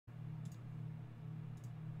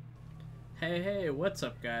Hey, what's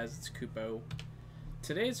up guys? It's Kupo.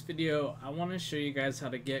 Today's video, I want to show you guys how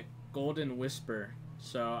to get Golden Whisper.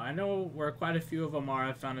 So I know where quite a few of them are.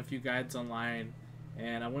 I found a few guides online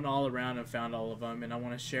and I went all around and found all of them, and I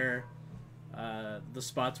want to share the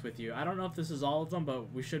spots with you. I don't know if this is all of them, but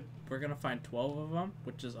we're gonna find 12 of them,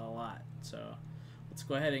 which is a lot. So let's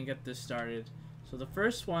go ahead and get this started. So the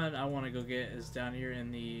first one I want to go get is down here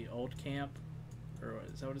in the old camp, or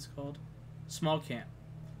is that what it's called? Small camp.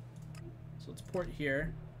 So let's port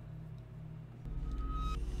here.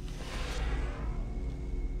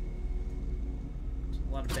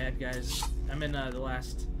 A lot of bad guys. I'm in the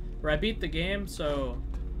last, where I beat the game, so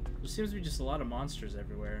there seems to be just a lot of monsters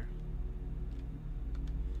everywhere.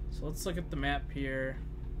 So let's look at the map here.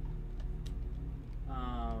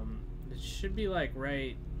 It should be like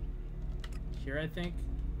right here, I think.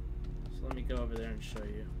 So let me go over there and show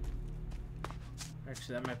you.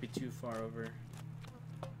 Actually, that might be too far over.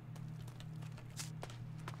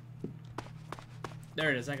 There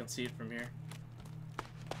it is. I can see it from here.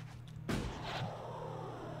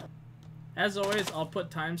 As always, I'll put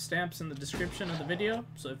timestamps in the description of the video.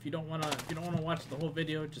 So if you don't wanna watch the whole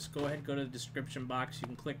video, just go ahead and go to the description box. You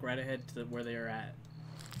can click right ahead to where they are at.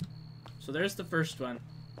 So there's the first one.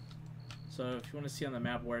 So if you want to see on the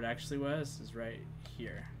map where it actually was, is right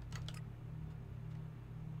here.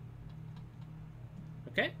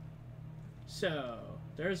 Okay. So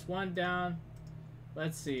there's one down.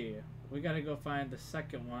 Let's see. We gotta go find the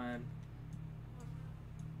second one.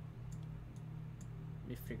 Let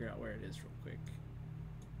me figure out where it is real quick.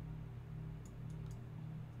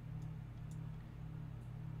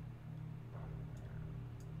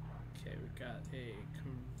 Okay, we got a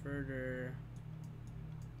converter.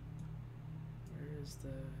 Where is the...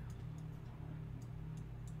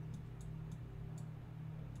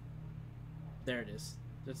 There it is.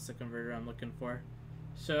 That's the converter I'm looking for.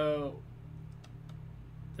 So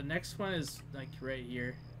the next one is like right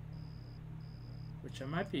here, which I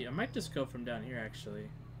might just go from down here actually.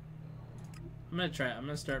 I'm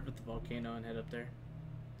gonna start with the volcano and head up there.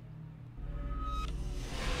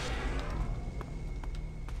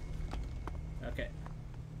 Okay,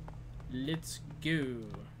 let's go.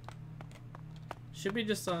 Should be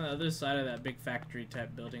just on the other side of that big factory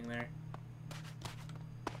type building there.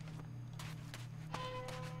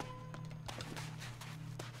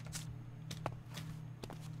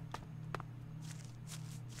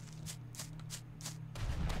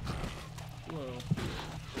 Whoa.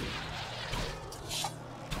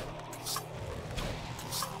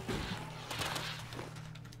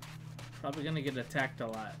 Probably gonna get attacked a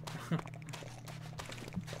lot.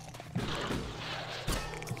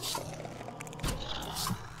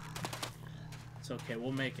 It's okay,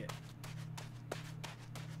 we'll make it.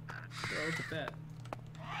 Oh, look at that.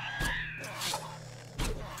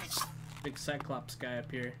 Big Cyclops guy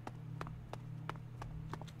up here.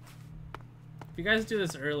 If you guys do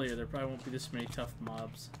this earlier, there probably won't be this many tough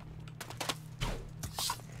mobs.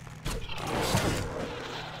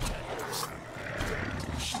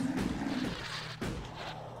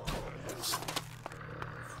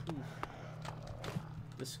 Ooh.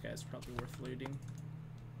 This guy's probably worth looting.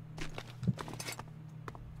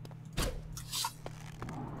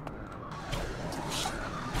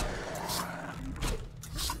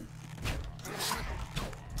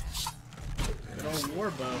 Good old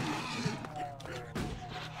war bow.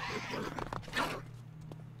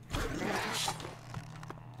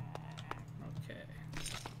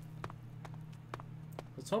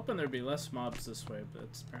 Hoping there'd be less mobs this way, but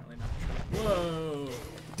it's apparently not true. Whoa!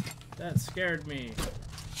 That scared me.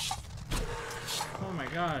 Oh my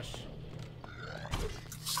gosh.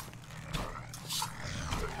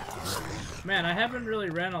 Man, I haven't really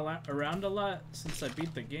ran around a lot since I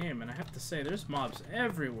beat the game, and I have to say, there's mobs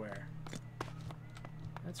everywhere.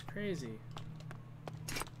 That's crazy.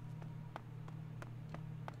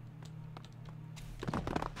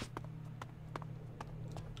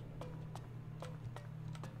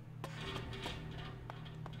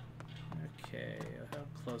 Okay, how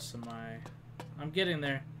close am I? I'm getting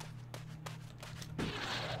there.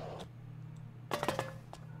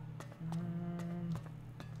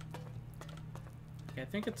 Okay, I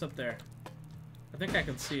think it's up there. I think I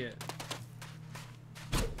can see it.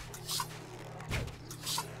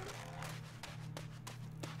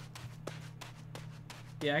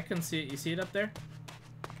 Yeah, I can see it. You see it up there?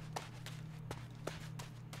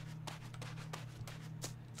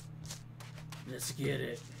 Let's get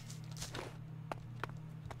it.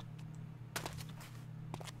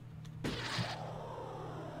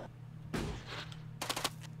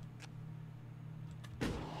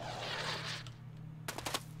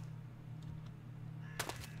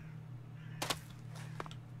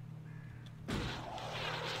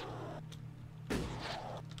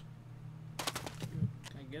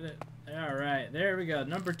 Alright, there we go.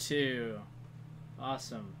 Number 2.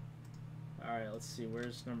 Awesome. Alright, let's see.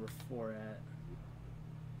 Where's number 4 at?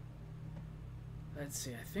 Let's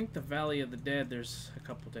see. I think the Valley of the Dead, there's a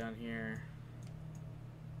couple down here.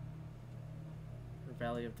 Or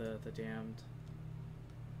Valley of the Damned.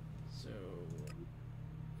 So,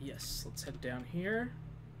 yes. Let's head down here.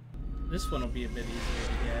 This one will be a bit easier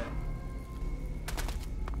to get.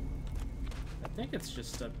 I think it's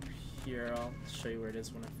just up here. I'll show you where it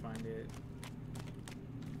is when I find it.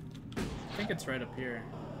 I think it's right up here.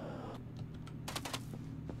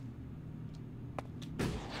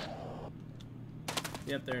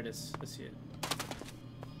 Yep, there it is. I see it.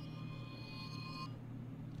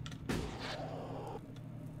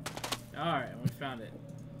 Alright, we found it.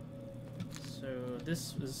 So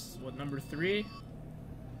this is what, number 3?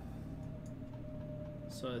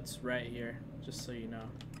 So it's right here, just so you know.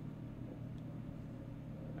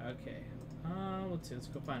 Okay. Let's see. Let's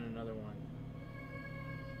go find another one.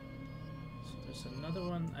 So there's another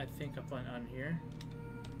one, I think, up on here.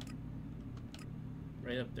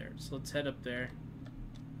 Right up there. So let's head up there.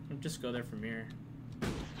 We'll just go there from here.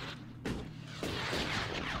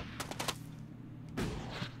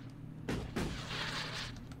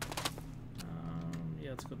 Yeah,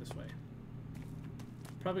 let's go this way.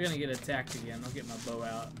 Probably gonna get attacked again. I'll get my bow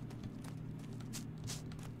out.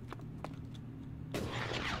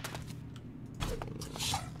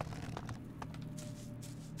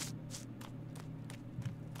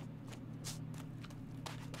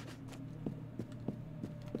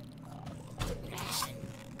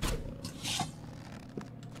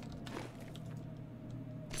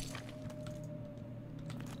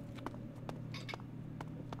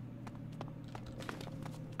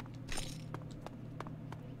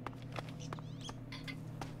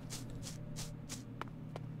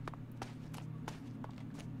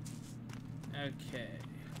 Okay.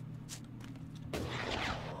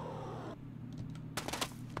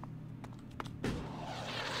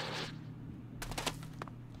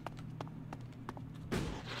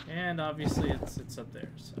 And obviously it's up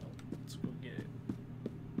there, so let's go get it.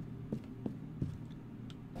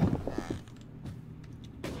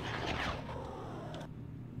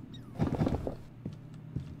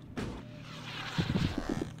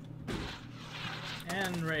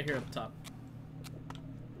 And right here up top.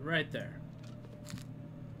 Right there.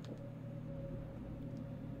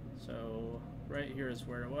 So, right here is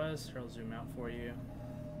where it was. Here, I'll zoom out for you.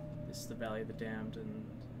 This is the Valley of the Damned, and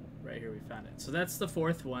right here we found it. So that's the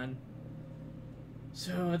 4th one.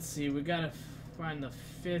 So, let's see. We gotta find the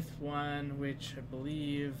 5th one, which I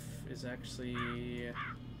believe is actually...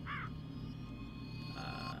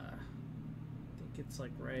 I think it's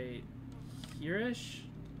like right here-ish.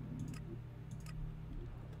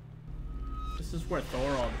 This is where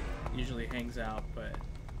Thorald usually hangs out, but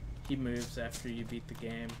he moves after you beat the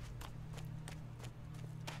game.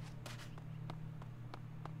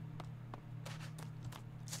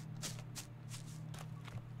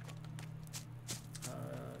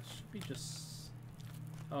 Should be just...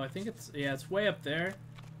 Oh, I think it's... Yeah, it's way up there.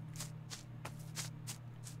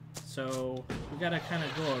 So, we gotta kind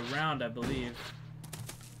of go around, I believe.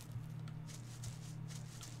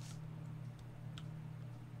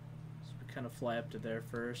 So we kind of fly up to there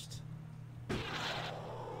first.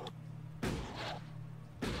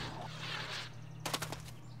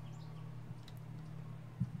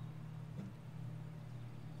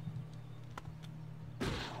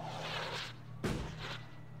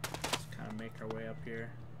 Make our way up here.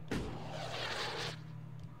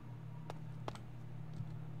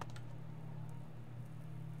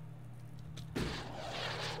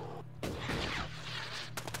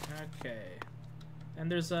 Okay. And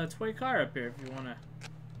there's a toy car up here if you want to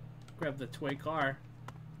grab the toy car.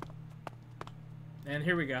 And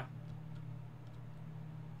here we go.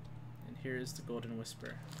 And here is the Golden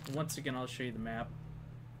Whisper. And once again, I'll show you the map.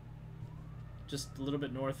 Just a little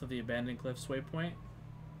bit north of the Abandoned Cliffs waypoint.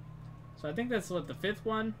 So I think that's what, the 5th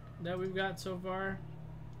one that we've got so far.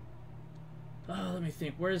 Oh, let me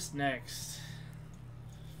think. Where's next?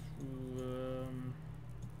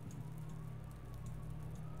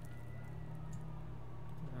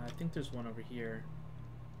 I think there's one over here.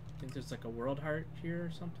 I think there's like a world heart here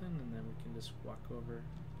or something, and then we can just walk over,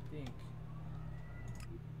 I think.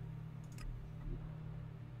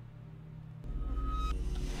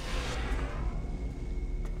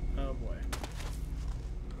 Oh boy.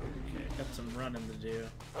 Okay, got some running to do.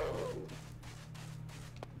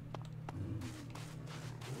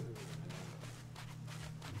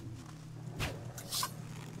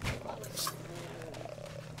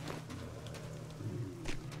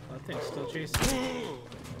 That thing's still chasing me.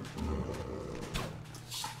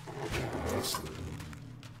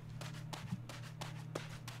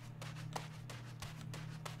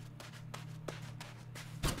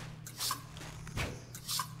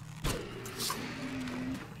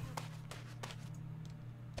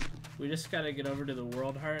 We just gotta get over to the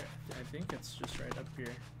World Heart. I think it's just right up here.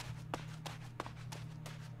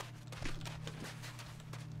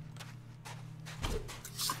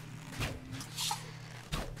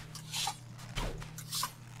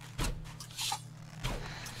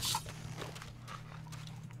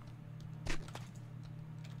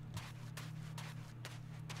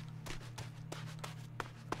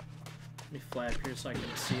 Let me fly up here so I can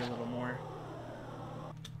see a little more.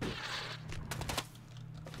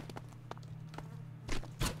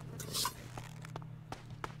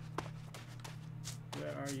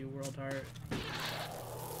 Where are you, World Heart? I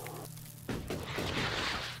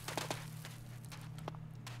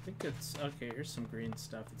think it's... okay, here's some green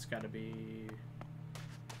stuff. It's gotta be...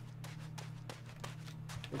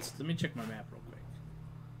 let me check my map real quick.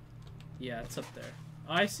 Yeah, it's up there.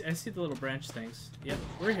 Oh, I see the little branch things. Yep,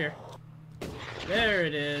 we're here. There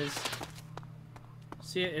it is.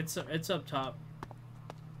 See it? It's up top.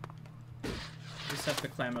 Just have to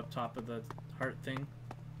climb up top of the heart thing,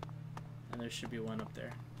 and there should be one up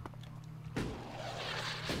there.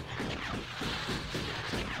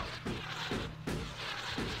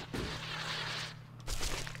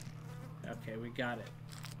 Okay, we got it.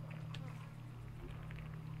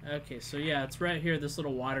 Okay, so yeah, it's right here, this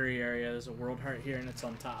little watery area. There's a World Heart here, and it's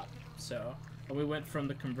on top. So, and we went from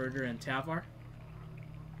the converter in Tavar.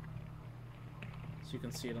 So you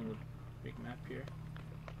can see it on the big map here.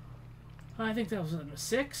 I think that was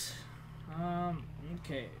 6.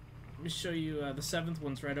 Okay, let me show you the 7th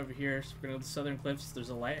one's right over here. So we're gonna go to the Southern Cliffs. There's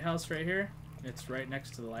a lighthouse right here. It's right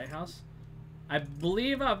next to the lighthouse. I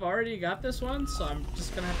believe I've already got this one, so I'm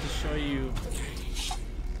just gonna have to show you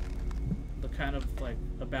the kind of like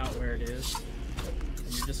about where it is.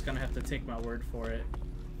 And you're just gonna have to take my word for it.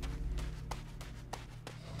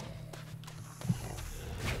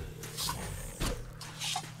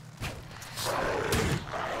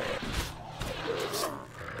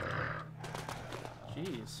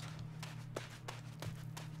 Jeez.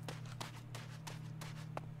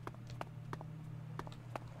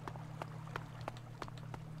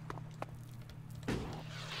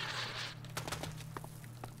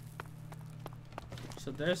 So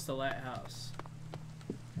there's the lighthouse.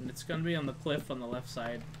 And it's gonna be on the cliff on the left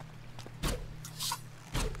side.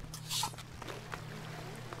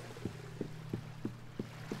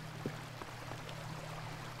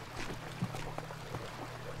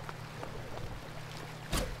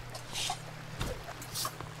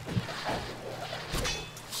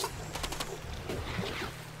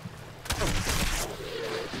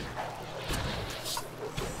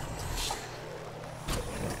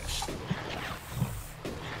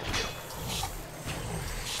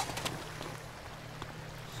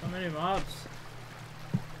 Many mobs.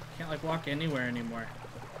 Can't like walk anywhere anymore.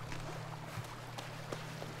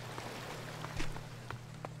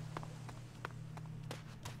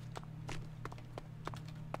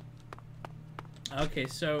 Okay,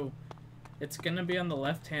 so it's gonna be on the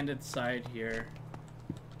left-handed side here,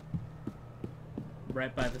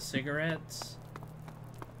 right by the cigarettes.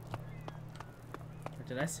 Or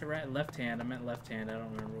did I say right? Left hand. I meant left hand. I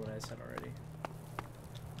don't remember what I said already.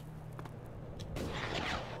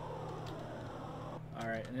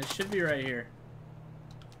 Alright, and it should be right here.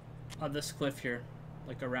 On this cliff here.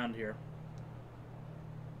 Like around here.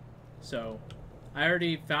 So, I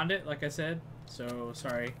already found it, like I said. So,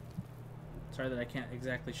 sorry. Sorry that I can't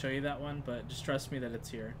exactly show you that one, but just trust me that it's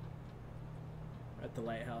here. At the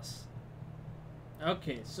lighthouse.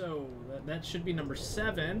 Okay, so that should be number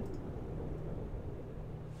 7.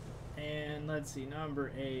 And let's see,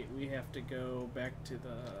 number 8, we have to go back to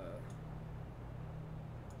the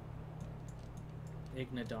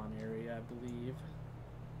Ignadon area, I believe.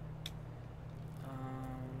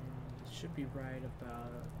 It should be right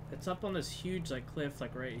about... It's up on this huge like cliff,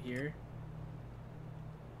 like right here.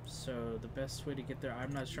 So the best way to get there,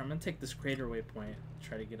 I'm not sure. I'm gonna take this crater waypoint,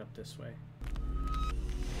 try to get up this way.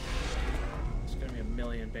 There's gonna be a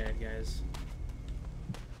million bad guys.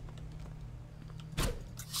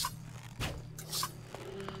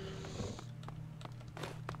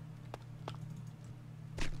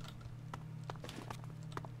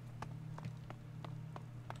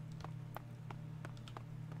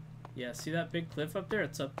 Yeah, see that big cliff up there?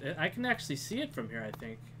 It's up. I can actually see it from here, I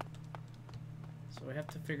think. So we have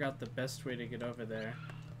to figure out the best way to get over there.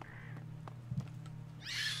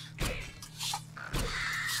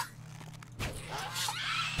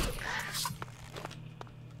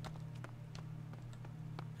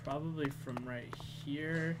 Probably from right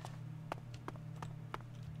here.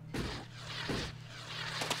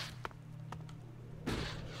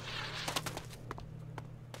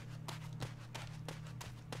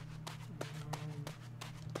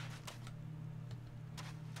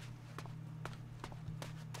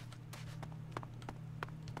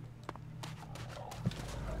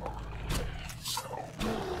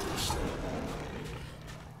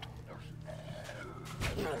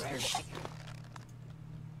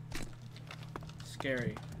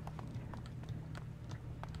 Scary.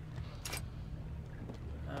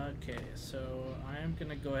 Okay, so I am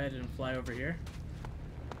gonna go ahead and fly over here.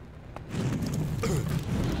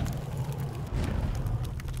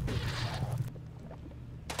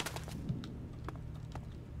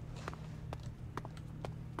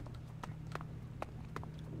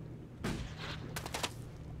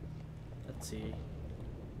 Let's see.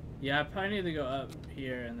 Yeah, I probably need to go up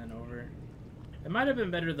here and then over. It might have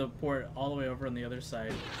been better to port all the way over on the other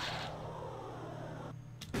side.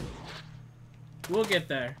 We'll get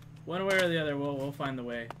there. One way or the other, we'll find the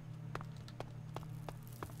way.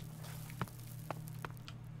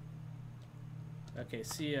 Okay,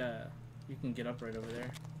 see, you can get up right over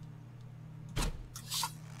there. I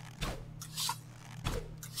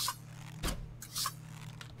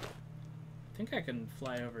think I can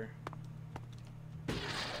fly over.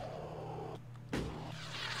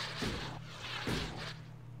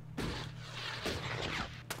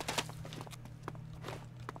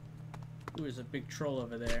 Ooh, there's a big troll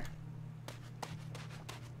over there.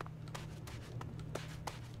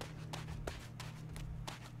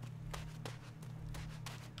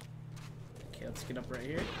 Okay, let's get up right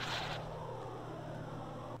here.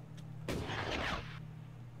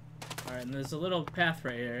 Alright, and there's a little path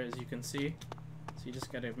right here, as you can see. So you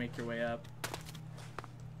just gotta make your way up.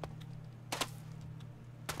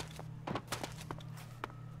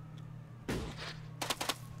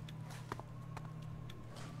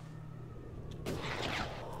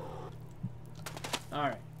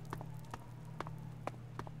 Alright.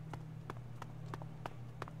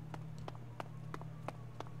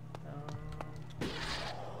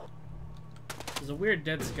 There's a weird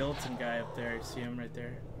dead skeleton guy up there. You see him right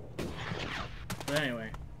there. But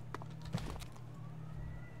anyway.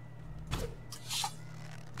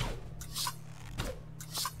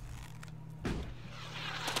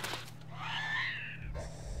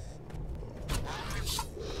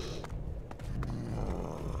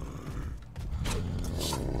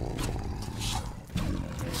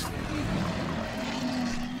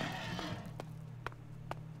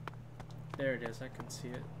 There it is, I can see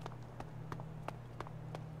it.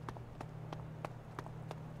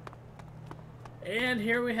 And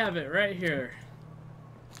here we have it, right here.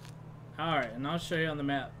 Alright, and I'll show you on the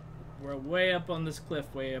map. We're way up on this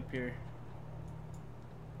cliff, way up here.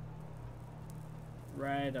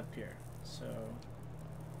 Right up here. So,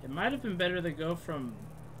 it might have been better to go from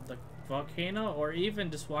the volcano, or even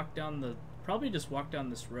just walk down the... Probably just walk down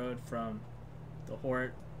this road from the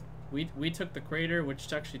Hort. We took the crater,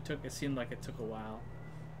 which actually took, it seemed like it took a while.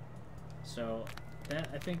 So, that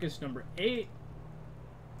I think is number 8.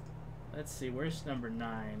 Let's see, where's number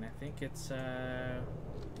 9? I think it's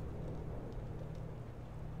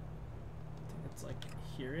like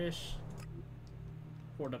here-ish.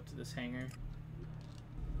 Port up to this hangar.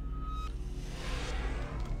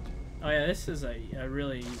 Oh yeah, this is a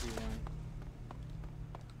really easy one.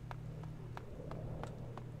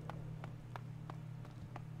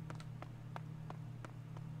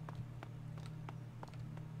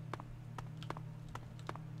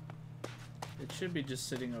 It should be just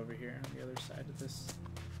sitting over here on the other side of this.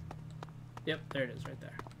 Yep, there it is right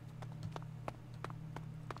there.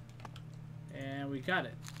 And we got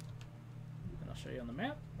it. And I'll show you on the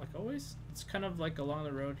map, like always. It's kind of like along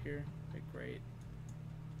the road here. Okay, great.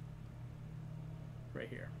 Right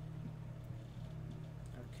here.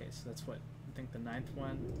 Okay, so that's what, I think the 9th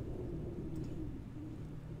one.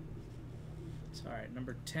 It's alright,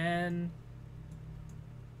 number 10.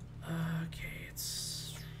 Okay, it's...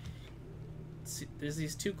 There's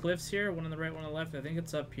these 2 cliffs here, one on the right, one on the left. I think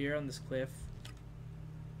it's up here on this cliff.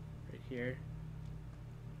 Right here.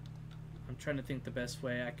 I'm trying to think the best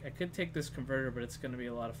way. I could take this converter, but it's going to be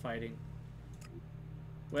a lot of fighting.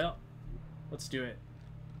 Well, let's do it.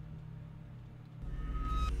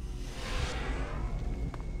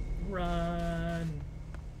 Run!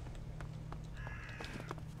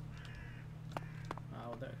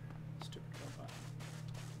 Oh, that stupid robot.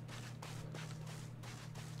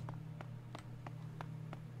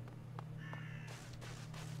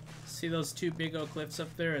 See those 2 big oak cliffs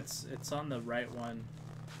up there? It's on the right one.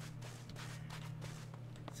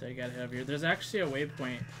 So you gotta head up here. There's actually a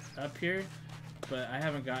waypoint up here, but I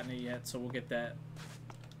haven't gotten it yet, so we'll get that.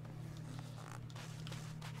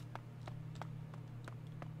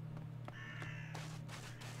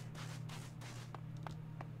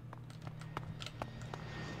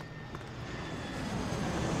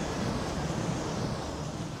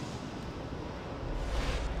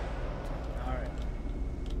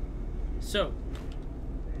 So,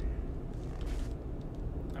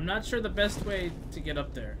 I'm not sure the best way to get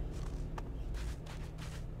up there.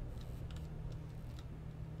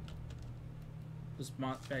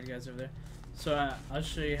 bad guys over there. So I'll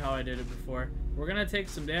show you how I did it before. We're gonna take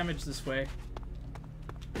some damage this way,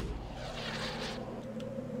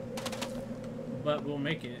 but we'll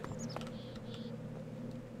make it.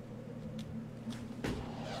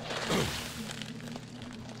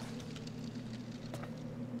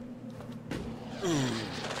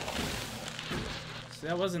 So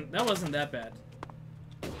that wasn't that bad.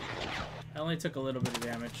 I only took a little bit of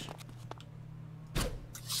damage.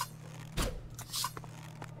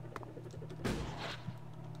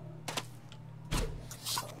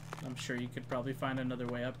 I'm sure you could probably find another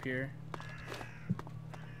way up here.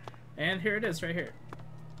 And here it is, right here.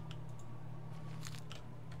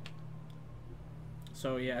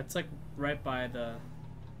 So yeah, it's like right by the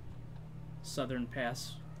southern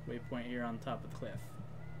pass waypoint here on top of the cliff.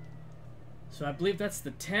 So I believe that's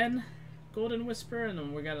the 10 Golden Whisper, and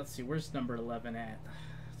then we got, let's see, where's number 11 at?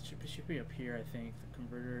 It should be up here, I think. The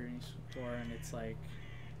converter needs to pour, and it's like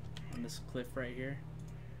on this cliff right here.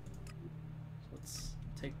 So let's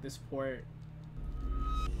take this port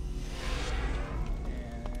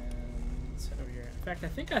and let's head over here. In fact, I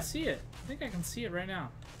think I see it. I think I can see it right now.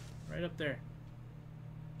 Right up there.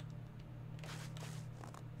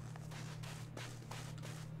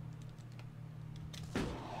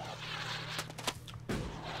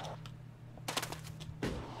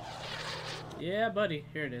 Yeah, buddy.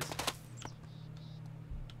 Here it is.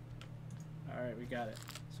 Alright, we got it.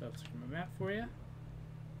 So it's from a map for you.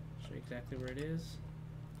 Show you exactly where it is.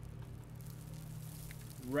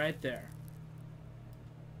 Right there.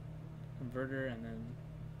 Converter, and then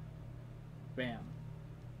bam.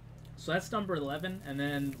 So that's number 11, and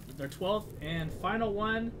then their 12th and final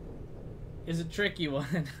one is a tricky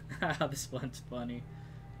one. This one's funny.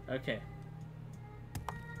 Okay.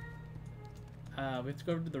 We have to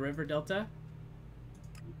go to the river delta.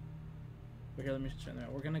 But here, let me show you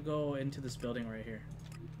that. We're gonna go into this building right here.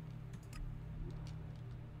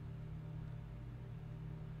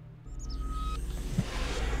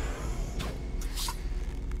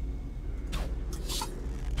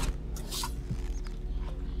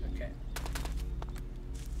 Okay.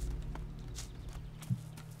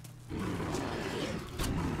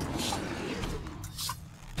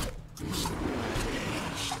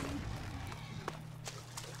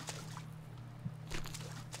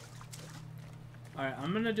 Alright,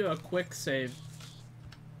 I'm gonna do a quick save.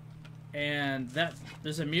 And that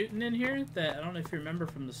there's a mutant in here that I don't know if you remember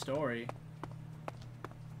from the story.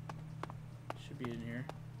 Should be in here.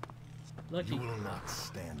 Look, you will not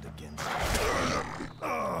stand against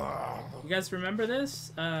you guys remember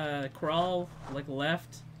this? Crawl like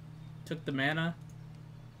left, took the mana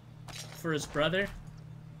for his brother.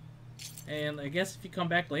 And I guess if you come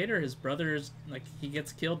back later, his brother's like he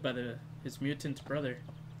gets killed by his mutant brother.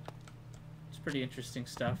 Pretty interesting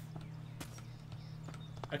stuff.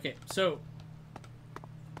 Okay, so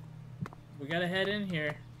we gotta head in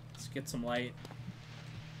here. Let's get some light.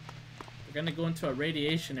 We're gonna go into a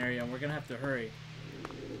radiation area and we're gonna have to hurry.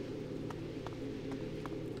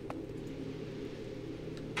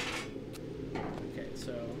 Okay,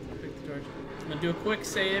 so pick the torch. I'm gonna do a quick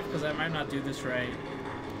save because I might not do this right.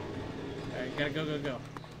 Alright, gotta go.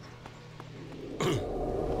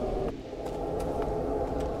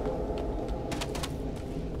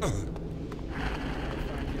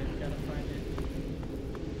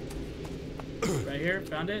 Right here,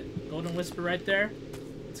 found it. Golden Whisper right there.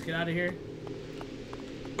 Let's get out of here.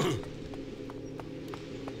 Did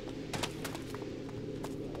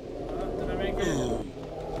I make it?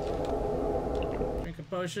 Drink a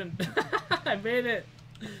potion. I made it.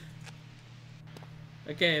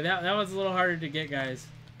 Okay, that was a little harder to get, guys,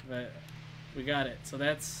 but we got it. So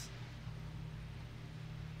that's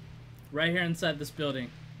right here inside this building,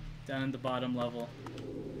 down in the bottom level.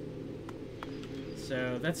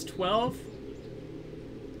 So that's 12.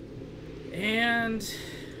 And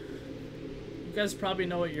you guys probably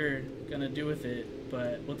know what you're gonna do with it,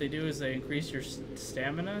 but what they do is they increase your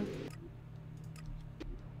stamina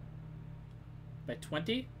by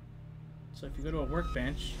 20. So if you go to a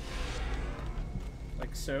workbench,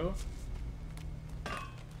 like so, go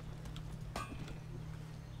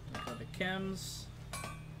to chems.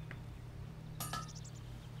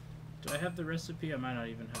 Do I have the recipe? I might not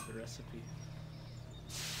even have the recipe.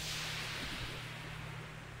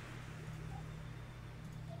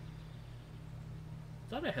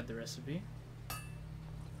 Thought I had the recipe.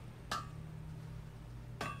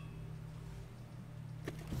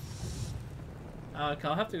 Okay,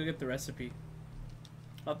 I'll have to go get the recipe.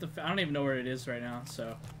 I don't even know where it is right now,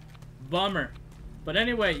 so bummer. But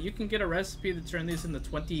anyway, you can get a recipe to turn these into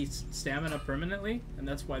 20 stamina permanently, and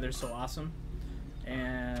that's why they're so awesome.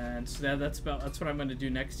 and so that's what I'm gonna do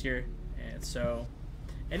next year. And so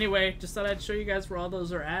anyway, just thought I'd show you guys where all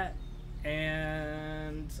those are at,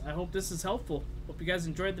 and I hope this is helpful. Hope you guys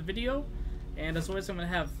enjoyed the video, and as always I'm gonna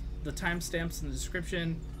have the timestamps in the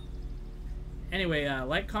description. Anyway,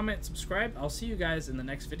 like, comment, subscribe. I'll see you guys in the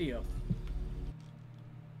next video.